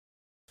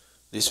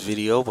This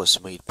video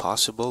was made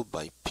possible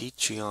by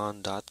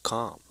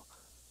patreon.com.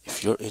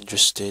 If you're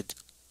interested,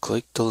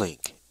 click the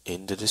link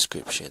in the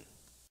description.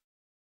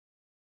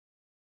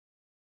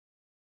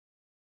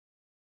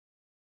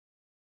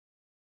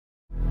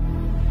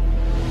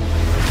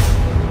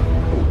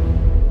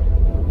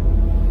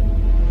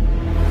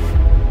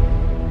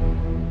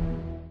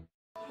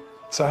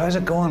 So how's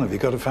it going? Have you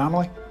got a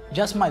family?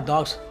 Just my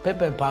dogs,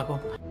 Pepe and Paco.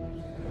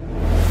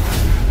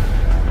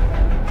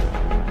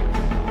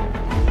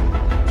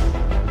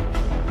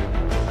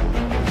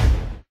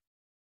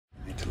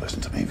 You need to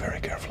listen to me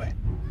very carefully.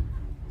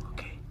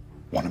 Okay.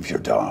 One of your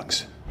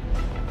dogs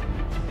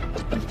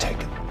has been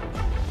taken.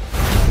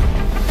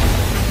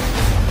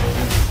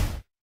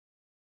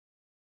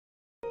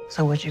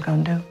 So what you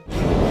gonna do?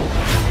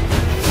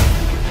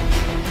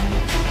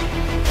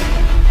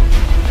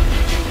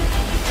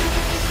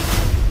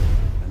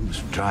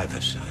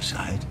 Driver's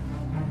suicide.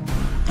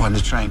 When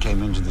the train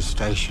came into the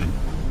station,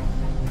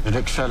 it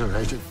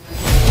accelerated.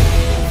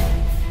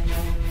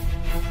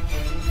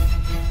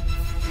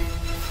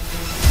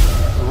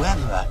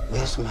 Whoever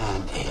this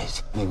man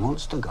is, he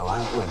wants to go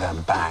out with a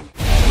bang.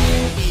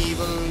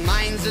 Evil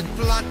minds that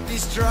plot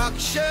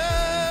destruction.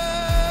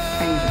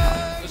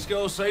 Let's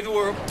go save the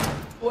world.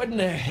 What in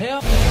the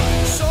hell?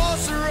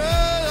 Sorcerer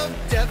of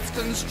death's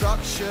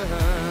construction.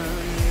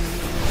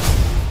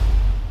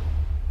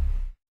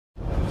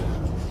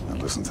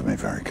 Listen to me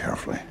very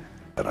carefully.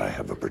 That I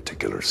have a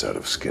particular set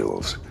of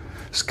skills.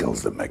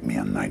 Skills that make me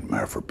a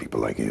nightmare for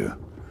people like you.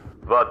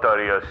 What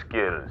are your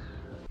skills?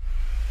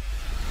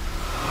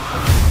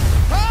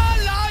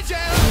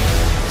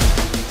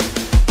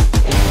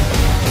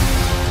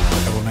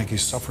 I will make you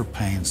suffer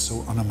pain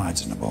so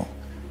unimaginable,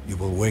 you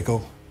will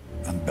wiggle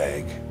and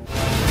beg.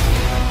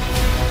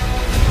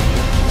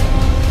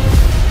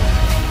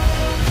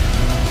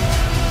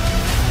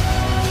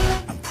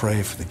 And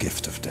pray for the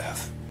gift of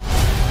death.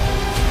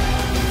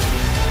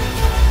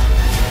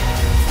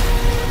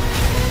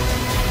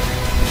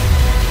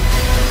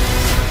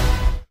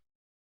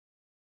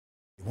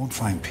 You won't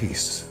find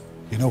peace.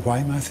 You know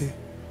why, Matthew?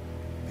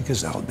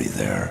 Because I'll be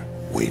there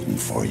waiting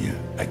for you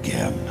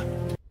again.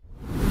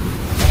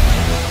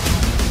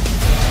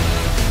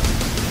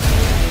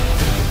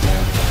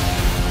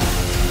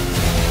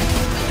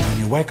 When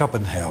you wake up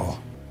in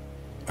hell,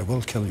 I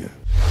will kill you.